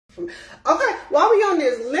Okay, while we on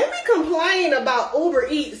this, let me complain about Uber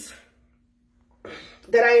Eats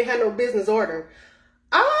that I ain't had no business order.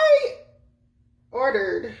 I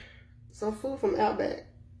ordered some food from Outback.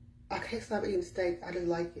 I can't stop eating steak. I just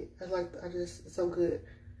like it. It's so good.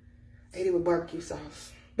 I ate it with barbecue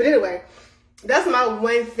sauce. But anyway, that's my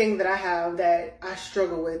one thing that I have that I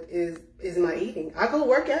struggle with is my eating. I go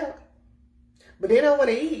work out, but then I want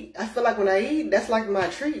to eat. I feel like when I eat, that's like my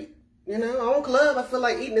treat. You know, on club, I feel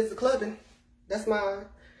like eating is the clubbing. That's my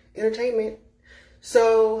entertainment.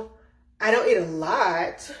 So I don't eat a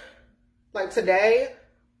lot. Like today,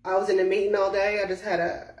 I was in a meeting all day. I just had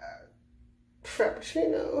a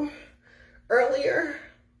Frappuccino earlier.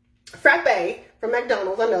 Frappe from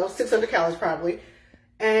McDonald's. I know, 600 calories probably.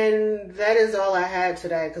 And that is all I had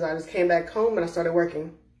today because I just came back home and I started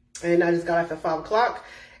working. And I just got off at 5 o'clock.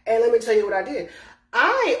 And let me tell you what I did.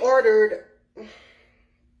 I ordered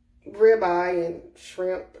ribeye and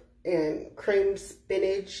shrimp and cream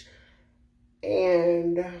spinach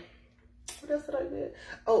and what else did I get?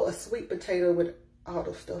 Oh, a sweet potato with all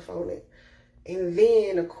the stuff on it. And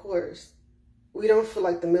then, of course, we don't feel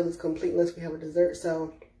like the meal is complete unless we have a dessert.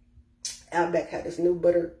 So Outback had this new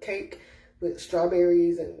butter cake with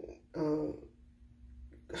strawberries and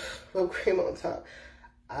whipped cream on top.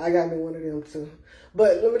 I got me one of them too.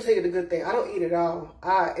 But let me tell you the good thing. I don't eat it all.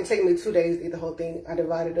 It takes me 2 days to eat the whole thing. I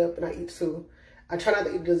divide it up and I eat 2. I try not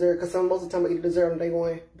to eat dessert because most of the time I eat dessert on day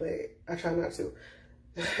 1, but I try not to.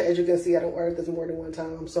 As you can see, I don't order this more than 1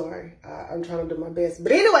 time. I'm sorry. I'm trying to do my best.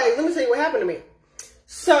 But anyway, let me tell you what happened to me.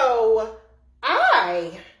 So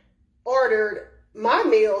I ordered my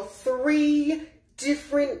meal 3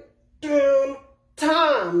 different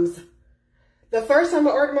times. The first time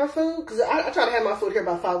I ordered my food, because I try to have my food here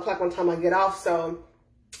by 5 o'clock one time I get off, so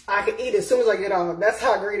I can eat as soon as I get off. That's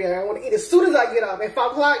how greedy I am. I want to eat as soon as I get off. At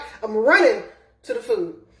 5 o'clock, I'm running to the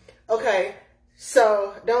food. Okay,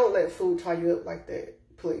 so don't let food tie you up like that,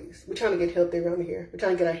 please. We're trying to get healthy around here. We're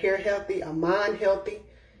trying to get our hair healthy, our mind healthy,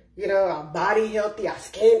 you know, our body healthy, our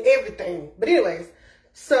skin, everything. But anyways,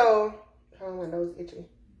 so, oh, my nose is itchy.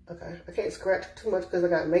 Okay, I can't scratch too much because I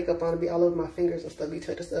got makeup on to be all over my fingers and stuff. Be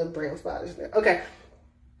touching stuff, brown spots. Okay,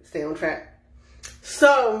 stay on track.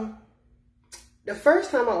 So, the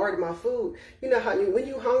first time I ordered my food, you know how when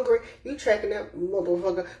you hungry, you tracking that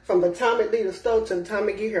motherfucker from the time it leave the stove to the time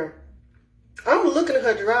it get here. I'm looking at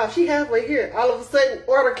her drive. She halfway here. All of a sudden,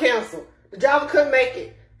 order canceled. The driver couldn't make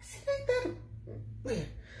it. I said, ain't that weird?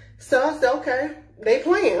 So I said, okay, they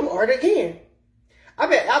playing. I'm order again. I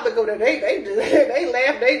bet Albert go there. They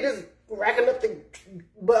laugh. They just racking up the.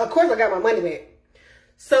 But of course, I got my money back.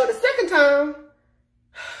 So the second time,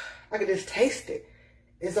 I could just taste it.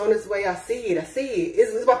 It's on its way. I see it.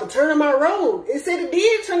 It's about to turn on my road. It said it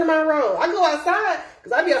did turn on my road. I go outside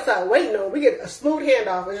because I be outside waiting on. We get a smooth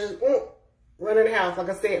handoff. It's just run in the house. Like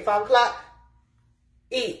I said, 5 o'clock,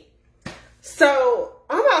 eat. So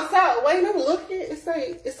I'm outside waiting. I'm looking. It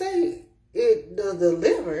say it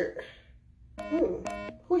delivered.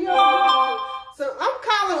 Who y'all? So I'm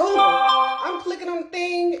calling Uber. I'm clicking on the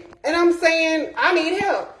thing and I'm saying I need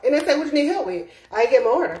help. And they say, what you need help with? I get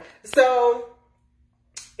my order. So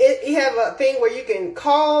it have a thing where you can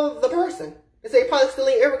call the person. They say probably still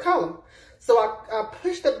ain't ever call them. So I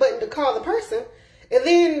push the button to call the person, and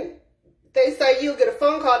then they say you'll get a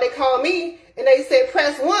phone call. They call me and they say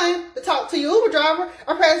press 1 to talk to your Uber driver.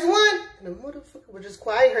 I press 1 and the motherfucker was just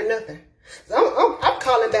quiet. I ain't heard nothing. So I'm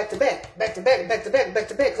calling back to back,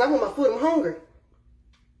 because I want my food. I'm hungry.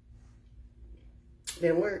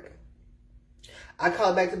 Didn't work. I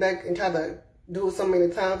called back to back and tried to do it so many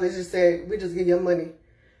times. They just said, we just give you money.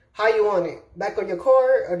 How you want it? Back on your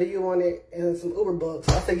card, or do you want it in some Uber bucks?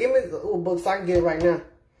 I said, give me the Uber bucks so I can get it right now.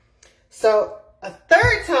 So a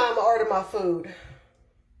third time I ordered my food.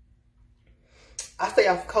 I stay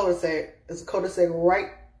off cul-de-sac. There's a cul-de-sac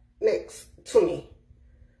right next to me.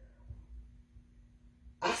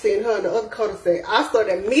 I seen her in the other cul-de-sac. I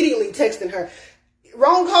started immediately texting her.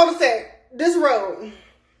 Wrong cul-de-sac. This road.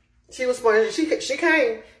 She was funny. She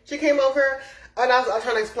came. She came over. And I was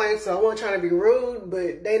trying to explain, so I wasn't trying to be rude,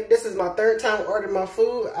 but this is my third time ordering my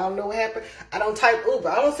food. I don't know what happened. I don't type Uber.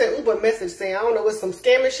 I don't send Uber a message saying, I don't know what's some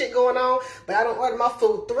scamming shit going on, but I don't order my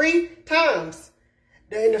food 3 times.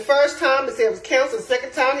 Then the first time, it said it was canceled. The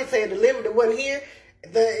second time, it said delivered, it wasn't here.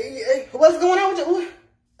 What's going on with you?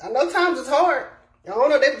 I know times is hard. I don't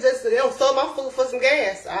know. They don't sell my food for some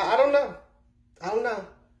gas. I don't know. I don't know.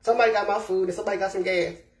 Somebody got my food and somebody got some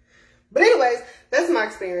gas. But anyways, that's my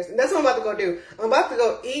experience. And that's what I'm about to go do. I'm about to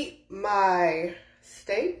go eat my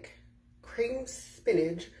steak, cream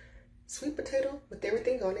spinach, sweet potato with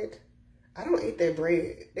everything on it. I don't eat that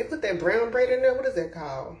bread. They put that brown bread in there. What is that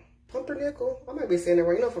called? Pumpernickel? I might be saying it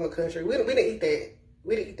wrong. You know, from the country. We didn't eat that.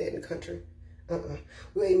 We didn't eat that in the country.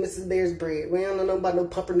 We ate Mrs. Bear's bread. We don't know about no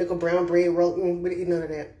pumpernickel brown bread rolling. We didn't eat none of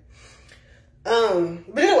that.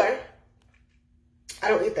 But anyway, I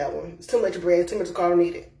don't eat that one. It's too much bread, too much carb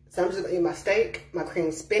needed. So I'm just gonna eat my steak, my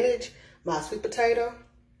cream spinach, my sweet potato,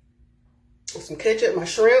 with some ketchup, my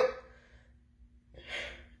shrimp,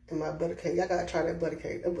 and my butter cake. Y'all gotta try that butter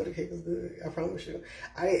cake. That butter cake is good. I promise you.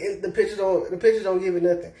 The pictures don't give it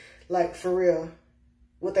nothing. Like, for real.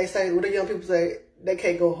 What they say, what the young people say, they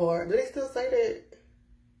can't go hard. Do they still say that?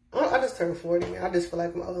 I just turned 40. I just feel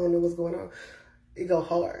like I don't know what's going on. It go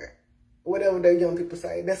hard. Whatever the young people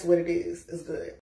say, that's what it is. It's good.